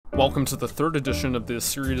Welcome to the third edition of the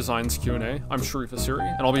ASIRI Designs Q&A. I'm ASIRI,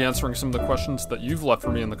 and I'll be answering some of the questions that you've left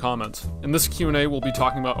for me in the comments. In this Q&A, we'll be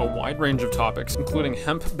talking about a wide range of topics, including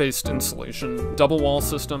hemp-based insulation, double wall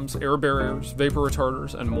systems, air barriers, vapor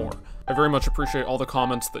retarders, and more. I very much appreciate all the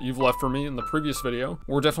comments that you've left for me in the previous video.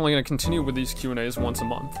 We're definitely going to continue with these Q&As once a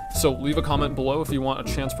month, so leave a comment below if you want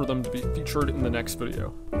a chance for them to be featured in the next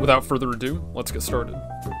video. Without further ado, let's get started.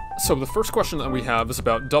 So the first question that we have is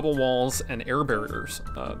about double walls and air barriers.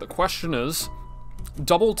 The question is,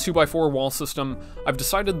 double 2x4 wall system, I've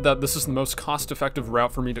decided that this is the most cost-effective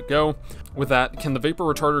route for me to go. With that, can the vapor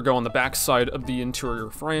retarder go on the back side of the interior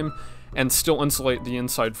frame and still insulate the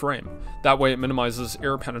inside frame? That way it minimizes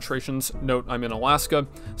air penetrations. Note, I'm in Alaska.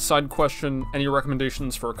 Side question, any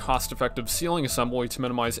recommendations for a cost-effective ceiling assembly to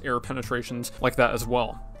minimize air penetrations like that as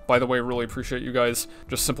well? By the way, really appreciate you guys.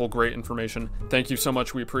 Just simple, great information. Thank you so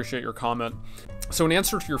much. We appreciate your comment. So in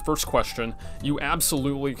answer to your first question, you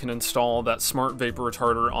absolutely can install that smart vapor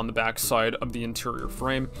retarder on the back side of the interior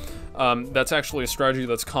frame. That's actually a strategy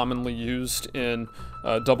that's commonly used in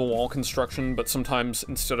double wall construction, but sometimes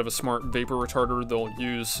instead of a smart vapor retarder, they'll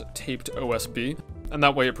use taped OSB. And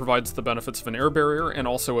that way it provides the benefits of an air barrier and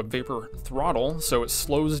also a vapor throttle, so it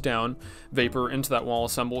slows down vapor into that wall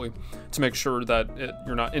assembly to make sure that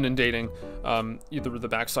you're not inundating either the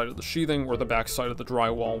backside of the sheathing or the backside of the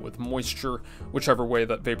drywall with moisture, whichever way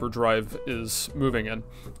that vapor drive is moving in.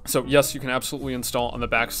 So yes, you can absolutely install on the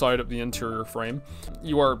backside of the interior frame.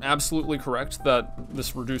 You are absolutely correct that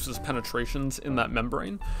this reduces penetrations in that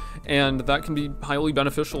membrane, and that can be highly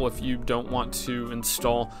beneficial if you don't want to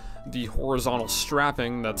install the horizontal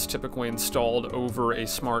strapping that's typically installed over a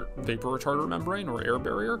smart vapor retarder membrane or air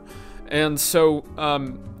barrier. And so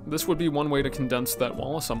this would be one way to condense that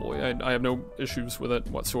wall assembly. I have no issues with it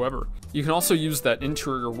whatsoever. You can also use that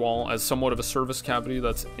interior wall as somewhat of a service cavity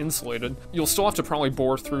that's insulated. You'll still have to probably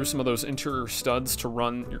bore through some of those interior studs to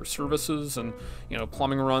run your services and, you know,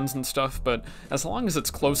 plumbing runs and stuff, but as long as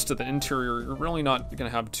it's close to the interior, you're really not going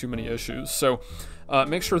to have too many issues. So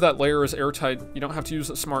make sure that layer is airtight. You don't have to use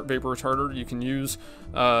a smart vapor retarder. You can use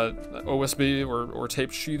OSB or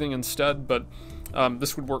taped sheathing instead, but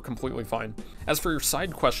this would work completely fine. As for your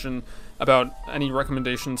side question about any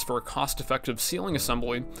recommendations for a cost-effective ceiling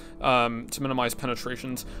assembly to minimize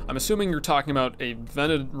penetrations, I'm assuming you're talking about a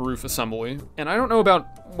vented roof assembly, and I don't know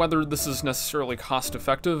about whether this is necessarily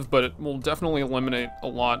cost-effective, but it will definitely eliminate a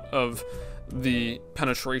lot of the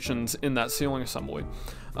penetrations in that ceiling assembly.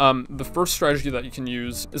 The first strategy that you can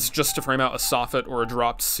use is just to frame out a soffit or a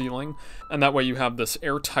dropped ceiling, and that way you have this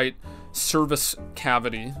airtight service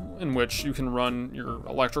cavity in which you can run your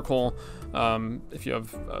electrical. If you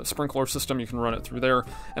have a sprinkler system, you can run it through there,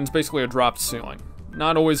 and it's basically a dropped ceiling.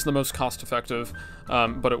 Not always the most cost-effective,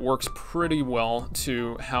 but it works pretty well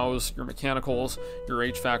to house your mechanicals, your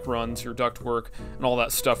HVAC runs, your ductwork, and all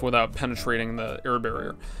that stuff without penetrating the air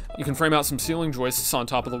barrier. You can frame out some ceiling joists on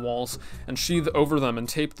top of the walls and sheathe over them and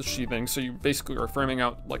tape the sheathing, so you basically are framing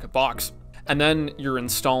out like a box. And then you're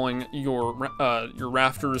installing your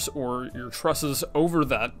rafters or your trusses over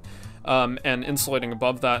that, and insulating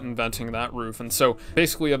above that and venting that roof. And so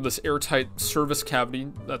basically you have this airtight service cavity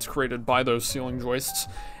that's created by those ceiling joists,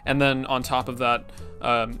 and then on top of that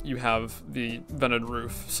you have the vented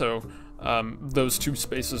roof. So those two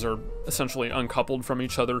spaces are essentially uncoupled from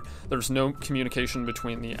each other. There's no communication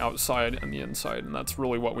between the outside and the inside, and that's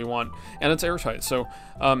really what we want. And it's airtight, so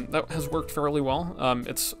that has worked fairly well.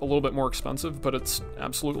 It's a little bit more expensive, but it's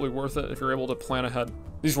absolutely worth it if you're able to plan ahead.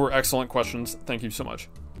 These were excellent questions. Thank you so much.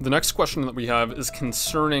 The next question that we have is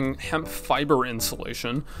concerning hemp fiber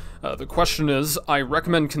insulation. The question is, I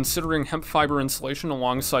recommend considering hemp fiber insulation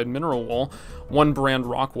alongside mineral wool, one brand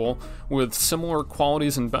rock wool, with similar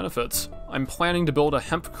qualities and benefits. I'm planning to build a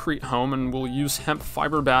hempcrete home and will use hemp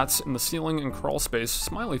fiber bats in the ceiling and crawl space,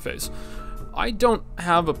 smiley face. I don't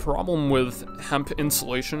have a problem with hemp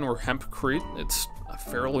insulation or hempcrete. It's a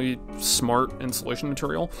fairly smart insulation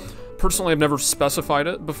material. Personally, I've never specified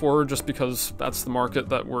it before just because that's the market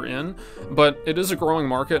that we're in, but it is a growing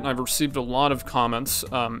market, and I've received a lot of comments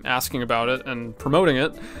asking about it and promoting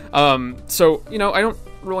it. So, you know, I don't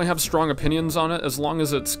really have strong opinions on it. As long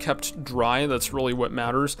as it's kept dry, that's really what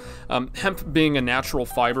matters. Hemp being a natural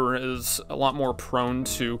fiber is a lot more prone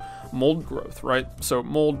to mold growth, right? So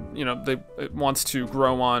mold, you know, it wants to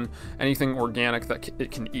grow on anything organic that it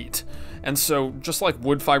can eat. And so just like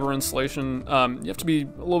wood fiber insulation, you have to be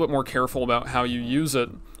a little bit more careful about how you use it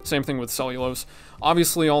Same thing with cellulose.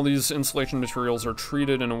 Obviously, all these insulation materials are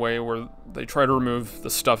treated in a way where they try to remove the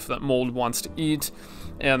stuff that mold wants to eat,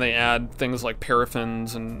 and they add things like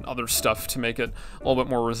paraffins and other stuff to make it a little bit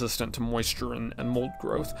more resistant to moisture and mold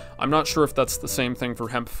growth. I'm not sure if that's the same thing for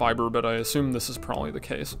hemp fiber, but I assume this is probably the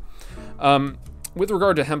case. With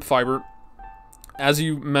regard to hemp fiber, as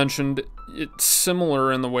you mentioned, it's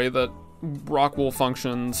similar in the way that rock wool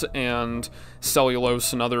functions and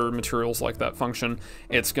cellulose and other materials like that function.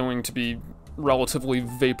 It's going to be relatively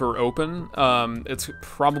vapor open. It's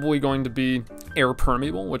probably going to be air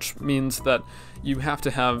permeable, which means that you have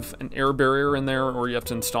to have an air barrier in there, or you have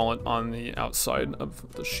to install it on the outside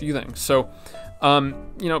of the sheathing. So,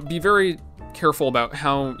 you know, be very careful about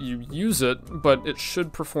how you use it, but it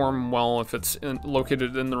should perform well if it's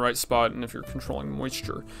located in the right spot and if you're controlling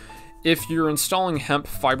moisture. If you're installing hemp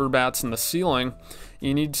fiber bats in the ceiling,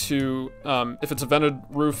 you need to, if it's a vented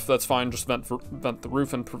roof, that's fine, just vent the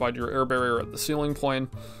roof and provide your air barrier at the ceiling plane.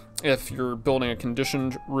 If you're building a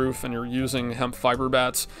conditioned roof and you're using hemp fiber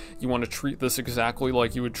bats, you want to treat this exactly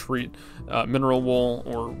like you would treat mineral wool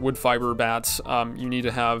or wood fiber bats. You need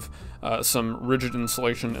to have some rigid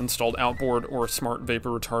insulation installed outboard or a smart vapor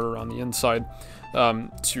retarder on the inside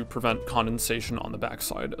to prevent condensation on the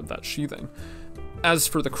backside of that sheathing. As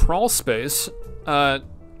for the crawl space,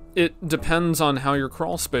 it depends on how your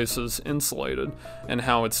crawl space is insulated and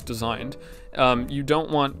how it's designed. You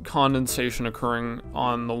don't want condensation occurring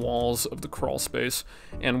on the walls of the crawl space,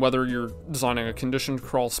 and whether you're designing a conditioned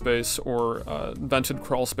crawl space or a vented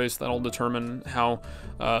crawl space, that'll determine how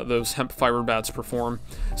those hemp fiber bats perform.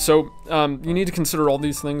 So you need to consider all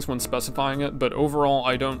these things when specifying it, but overall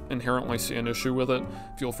I don't inherently see an issue with it.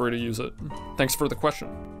 Feel free to use it. Thanks for the question.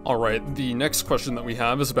 Alright, the next question that we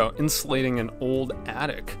have is about insulating an old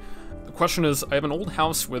attic. The question is, I have an old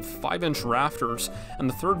house with 5-inch rafters, and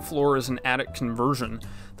the third floor is an attic conversion.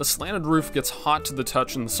 The slanted roof gets hot to the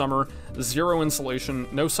touch in the summer, zero insulation,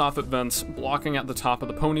 no soffit vents, blocking at the top of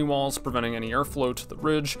the pony walls, preventing any airflow to the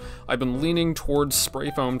ridge. I've been leaning towards spray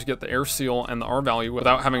foam to get the air seal and the R value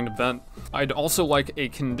without having to vent. I'd also like a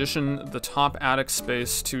condition the top attic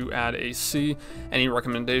space to add AC. Any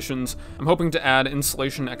recommendations? I'm hoping to add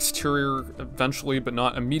insulation exterior eventually, but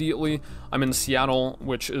not immediately. I'm in Seattle,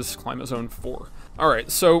 which is climate zone 4.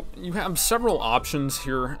 Alright, so you have several options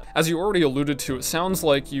here. As you already alluded to, it sounds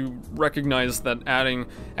like you recognize that adding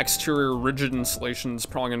exterior rigid insulation is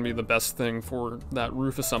probably going to be the best thing for that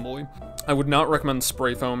roof assembly. I would not recommend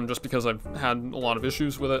spray foam just because I've had a lot of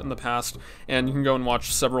issues with it in the past, and you can go and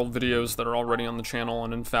watch several videos that are already on the channel,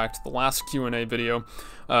 and in fact, the last Q&A video,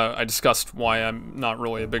 I discussed why I'm not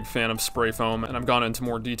really a big fan of spray foam, and I've gone into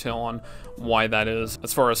more detail on why that is,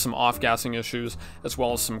 as far as some off-gassing issues, as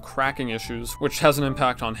well as some cracking issues, which has an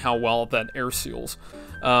impact on how well that air seals.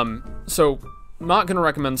 So, not going to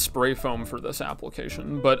recommend spray foam for this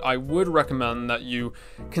application, but I would recommend that you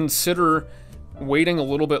consider waiting a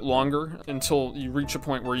little bit longer until you reach a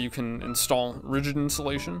point where you can install rigid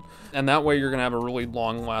insulation, and that way you're going to have a really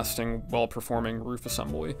long-lasting, well-performing roof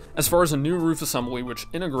assembly. As far as a new roof assembly which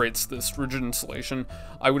integrates this rigid insulation,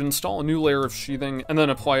 I would install a new layer of sheathing and then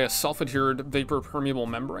apply a self-adhered vapor-permeable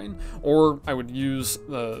membrane, or I would use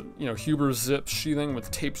the Huber zip sheathing with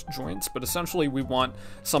taped joints, but essentially we want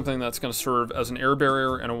something that's going to serve as an air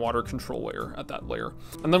barrier and a water control layer at that layer.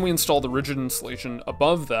 And then we install the rigid insulation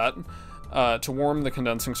above that to warm the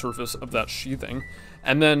condensing surface of that sheathing.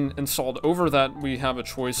 And then installed over that, we have a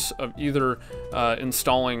choice of either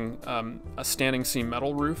installing a standing seam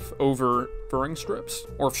metal roof over furring strips,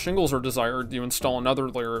 or if shingles are desired, you install another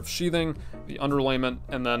layer of sheathing, the underlayment,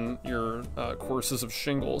 and then your courses of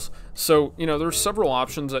shingles. So, there's several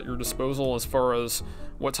options at your disposal as far as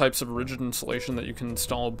what types of rigid insulation that you can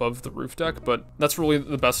install above the roof deck, but that's really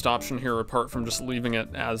the best option here apart from just leaving it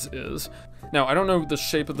as is. Now, I don't know the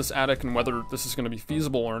shape of this attic and whether this is going to be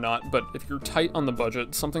feasible or not, but if you're tight on the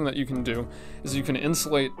budget, something that you can do is you can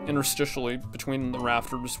insulate interstitially between the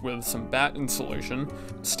rafters with some bat insulation,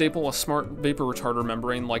 staple a smart vapor retarder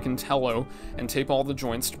membrane like Intello, and tape all the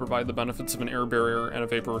joints to provide the benefits of an air barrier and a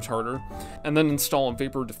vapor retarder, and then install a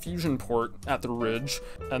vapor diffusion port at the ridge,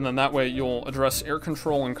 and then that way you'll address air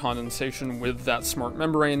control and condensation with that smart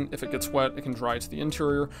membrane. If it gets wet, it can dry to the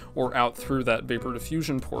interior or out through that vapor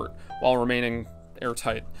diffusion port while remaining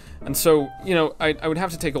airtight. And so, I would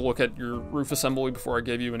have to take a look at your roof assembly before I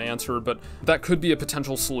gave you an answer, but that could be a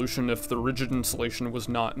potential solution if the rigid insulation was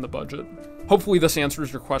not in the budget. Hopefully this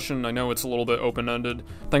answers your question. I know it's a little bit open-ended.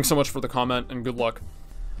 Thanks so much for the comment, and good luck.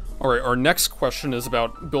 Alright, our next question is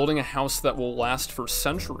about building a house that will last for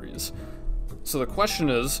centuries. So the question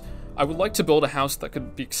is, I would like to build a house that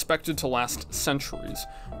could be expected to last centuries.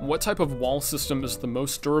 What type of wall system is the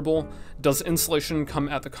most durable? Does insulation come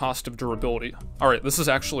at the cost of durability? Alright, this is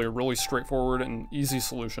actually a really straightforward and easy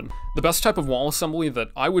solution. The best type of wall assembly that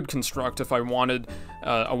I would construct if I wanted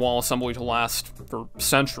a wall assembly to last for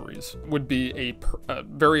centuries would be a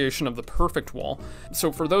variation of the perfect wall.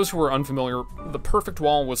 So for those who are unfamiliar, the perfect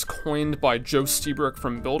wall was coined by Joe Stebrick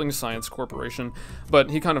from Building Science Corporation, but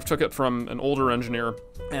he kind of took it from an older engineer.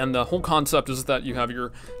 And the whole concept is that you have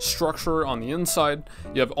your structure on the inside,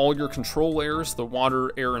 you have all your control layers, the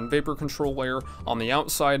water, air, and vapor control layer on the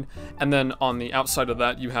outside, and then on the outside of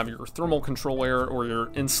that you have your thermal control layer or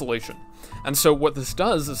your insulation. And so what this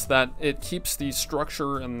does is that it keeps the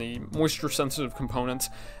structure and the moisture-sensitive components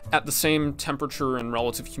at the same temperature and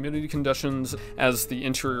relative humidity conditions as the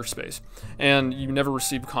interior space. And you never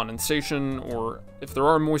receive condensation, or if there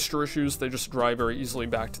are moisture issues, they just dry very easily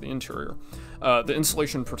back to the interior. The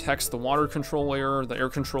insulation protects the water control layer, the air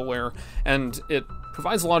control layer, and it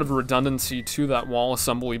provides a lot of redundancy to that wall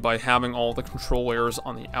assembly by having all the control layers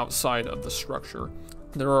on the outside of the structure.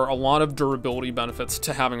 There are a lot of durability benefits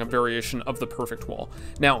to having a variation of the perfect wall.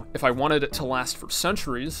 Now, if I wanted it to last for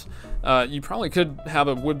centuries, you probably could have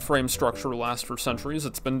a wood frame structure last for centuries.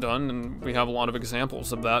 It's been done, and we have a lot of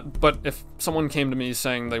examples of that. But if someone came to me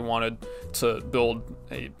saying they wanted to build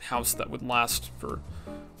a house that would last for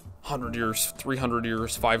 100 years, 300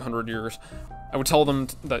 years, 500 years, I would tell them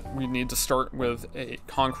that we need to start with a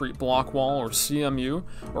concrete block wall, or CMU,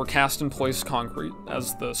 or cast-in-place concrete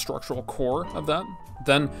as the structural core of that.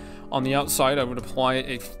 Then, on the outside, I would apply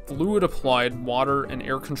a fluid-applied water and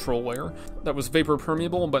air control layer that was vapor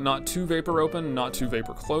permeable, but not too vapor open, not too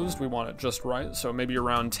vapor closed. We want it just right, so maybe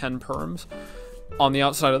around 10 perms. On the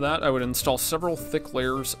outside of that, I would install several thick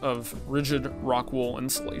layers of rigid rock wool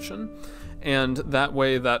insulation, and that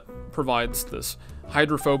way that provides this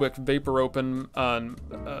hydrophobic, vapor open,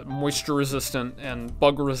 moisture resistant, and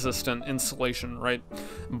bug resistant insulation, right?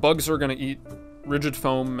 Bugs are going to eat rigid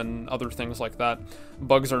foam and other things like that.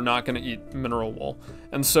 Bugs are not going to eat mineral wool.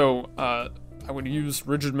 And so I would use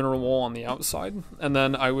rigid mineral wool on the outside, and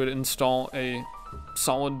then I would install a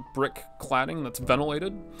solid brick cladding that's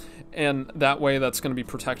ventilated, and that way that's going to be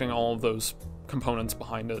protecting all of those components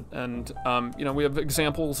behind it. And you know, we have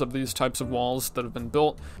examples of these types of walls that have been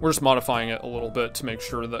built. We're just modifying it a little bit to make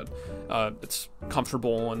sure that it's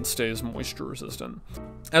comfortable and stays moisture resistant.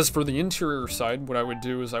 As for the interior side, what I would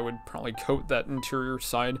do is I would probably coat that interior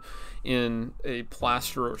side in a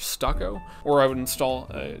plaster or stucco, or I would install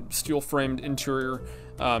a steel framed interior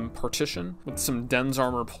partition with some Dens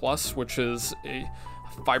Armor Plus, which is a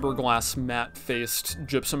fiberglass matte-faced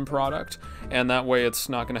gypsum product, and that way it's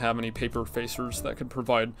not going to have any paper facers that could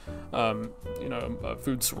provide, you know, a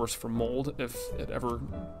food source for mold if it ever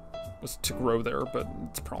was to grow there, but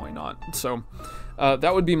it's probably not. So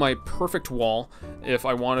that would be my perfect wall if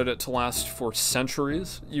I wanted it to last for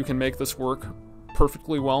centuries. You can make this work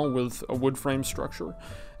perfectly well with a wood frame structure.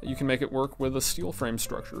 You can make it work with a steel frame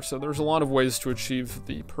structure. So there's a lot of ways to achieve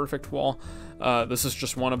the perfect wall. This is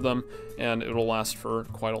just one of them, and it'll last for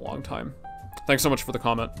quite a long time. Thanks so much for the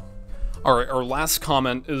comment. Alright, our last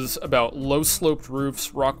comment is about low-sloped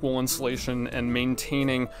roofs, rock wool insulation, and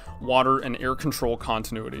maintaining water and air control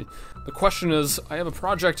continuity. The question is, I have a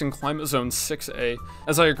project in Climate Zone 6A.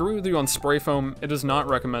 As I agree with you on spray foam, it is not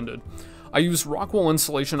recommended. I use rock wool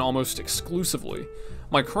insulation almost exclusively.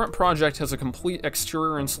 My current project has a complete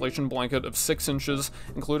exterior insulation blanket of 6 inches,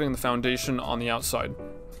 including the foundation on the outside.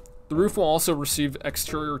 The roof will also receive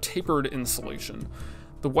exterior tapered insulation.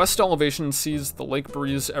 The west elevation sees the lake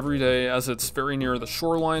breeze every day as it's very near the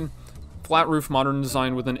shoreline. Flat roof modern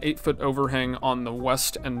design with an 8-foot overhang on the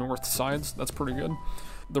west and north sides. That's pretty good.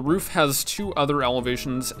 The roof has 2 other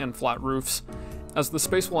elevations and flat roofs. As the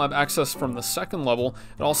space will have access from the second level,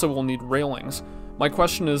 it also will need railings. My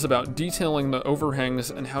question is about detailing the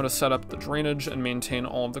overhangs and how to set up the drainage and maintain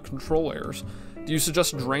all of the control layers. Do you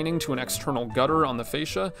suggest draining to an external gutter on the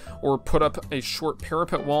fascia, or put up a short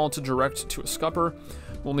parapet wall to direct to a scupper?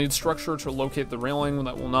 We'll need structure to locate the railing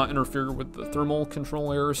that will not interfere with the thermal control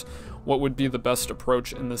layers. What would be the best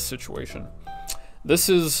approach in this situation? This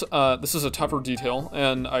is a tougher detail,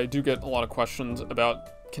 and I do get a lot of questions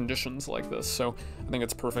about conditions like this, so I think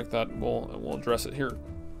it's perfect that we'll address it here.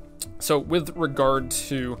 So with regard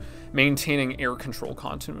to maintaining air control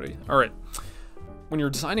continuity, all right, when you're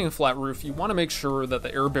designing a flat roof, you want to make sure that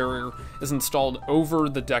the air barrier is installed over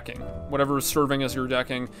the decking, whatever is serving as your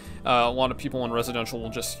decking. A lot of people in residential will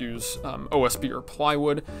just use OSB or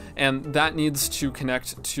plywood, and that needs to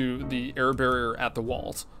connect to the air barrier at the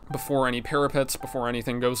walls. before any parapets, before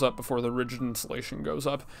anything goes up, before the rigid insulation goes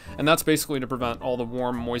up. And that's basically to prevent all the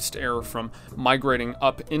warm, moist air from migrating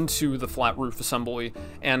up into the flat roof assembly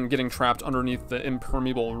and getting trapped underneath the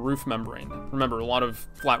impermeable roof membrane. Remember, a lot of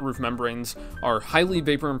flat roof membranes are highly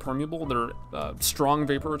vapor impermeable. They're strong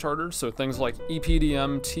vapor retarders, so things like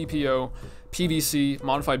EPDM, TPO, PVC,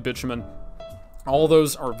 modified bitumen, all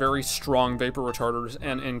those are very strong vapor retarders,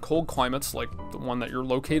 and in cold climates like the one that you're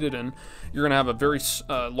located in, you're going to have a very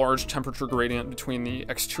large temperature gradient between the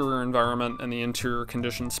exterior environment and the interior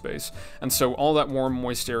conditioned space. And so all that warm,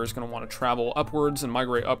 moist air is going to want to travel upwards and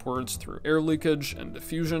migrate upwards through air leakage and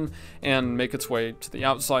diffusion and make its way to the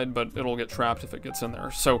outside, but it'll get trapped if it gets in there.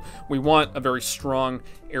 So we want a very strong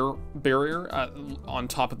air barrier on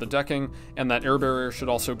top of the decking, and that air barrier should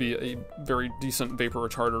also be a very decent vapor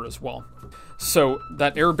retarder as well. So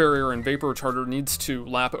that air barrier and vapor retarder needs to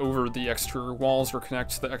lap over the exterior walls or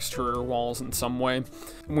connect to the exterior walls in some way.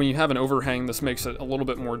 When you have an overhang, this makes it a little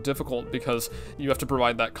bit more difficult because you have to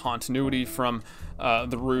provide that continuity from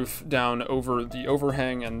the roof down over the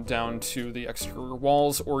overhang and down to the exterior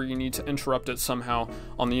walls, or you need to interrupt it somehow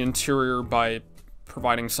on the interior by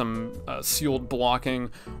providing some sealed blocking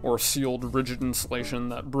or sealed rigid insulation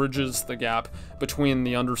that bridges the gap between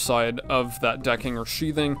the underside of that decking or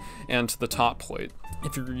sheathing and the top plate.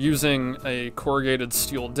 If you're using a corrugated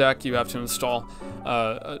steel deck, you have to install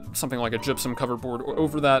something like a gypsum cover board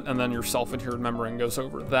over that, and then your self-adhered membrane goes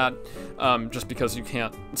over that, just because you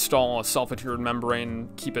can't install a self-adhered membrane,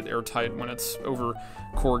 keep it airtight when it's over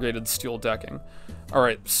corrugated steel decking. All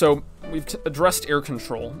right, so we've addressed air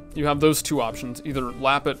control. You have those two options: either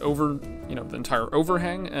lap it over, the entire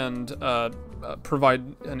overhang and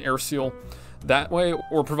provide an air seal that way,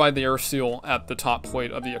 or provide the air seal at the top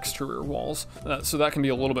plate of the exterior walls. So that can be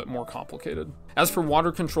a little bit more complicated. As for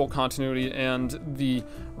water control continuity and the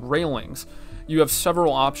railings, you have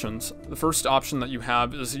several options. The first option that you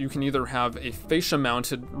have is you can either have a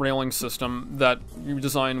fascia-mounted railing system that you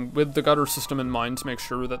design with the gutter system in mind to make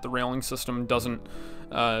sure that the railing system doesn't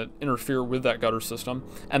interfere with that gutter system,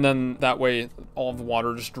 and then that way all of the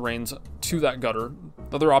water just drains to that gutter.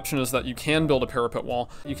 The other option is that you can build a parapet wall.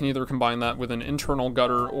 You can either combine that with an internal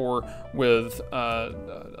gutter or with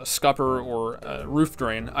a scupper or a roof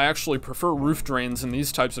drain. I actually prefer roof drains in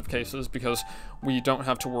these types of cases because we don't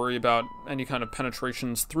have to worry about any kind of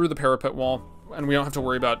penetrations through the parapet wall, and we don't have to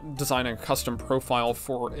worry about designing a custom profile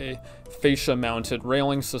for a fascia-mounted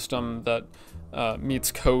railing system that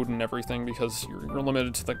meets code and everything, because you're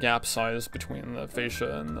limited to the gap size between the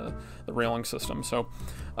fascia and the railing system. So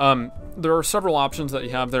there are several options that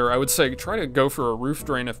you have there. I would say try to go for a roof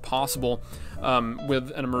drain if possible,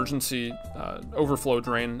 with an emergency overflow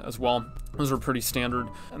drain as well. Those are pretty standard,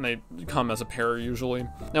 and they come as a pair usually.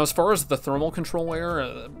 Now, as far as the thermal control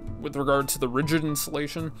layer, with regard to the rigid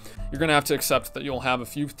insulation, you're going to have to accept that you'll have a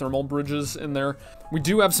few thermal bridges in there. We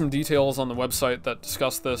do have some details on the website that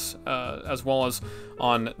discuss this, as well as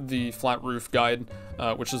on the flat roof guide,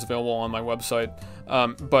 which is available on my website.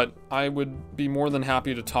 But I would be more than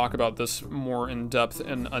happy to talk about this more in depth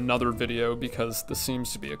in another video, because this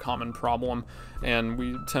seems to be a common problem, and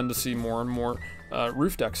we tend to see more and more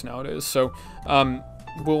roof decks nowadays. So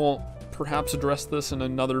we'll perhaps address this in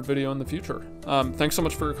another video in the future. Thanks so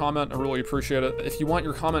much for your comment. I really appreciate it. If you want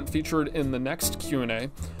your comment featured in the next Q&A,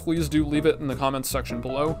 please do leave it in the comments section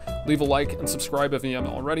below. Leave a like and subscribe if you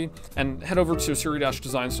haven't already, and head over to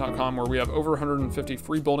asiri-designs.com, where we have over 150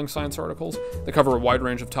 free building science articles that cover a wide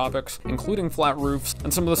range of topics, including flat roofs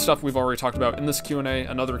and some of the stuff we've already talked about in this Q&A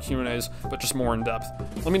and other Q&As, but just more in depth.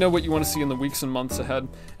 Let me know what you want to see in the weeks and months ahead,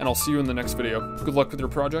 and I'll see you in the next video. Good luck with your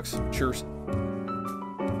projects. Cheers.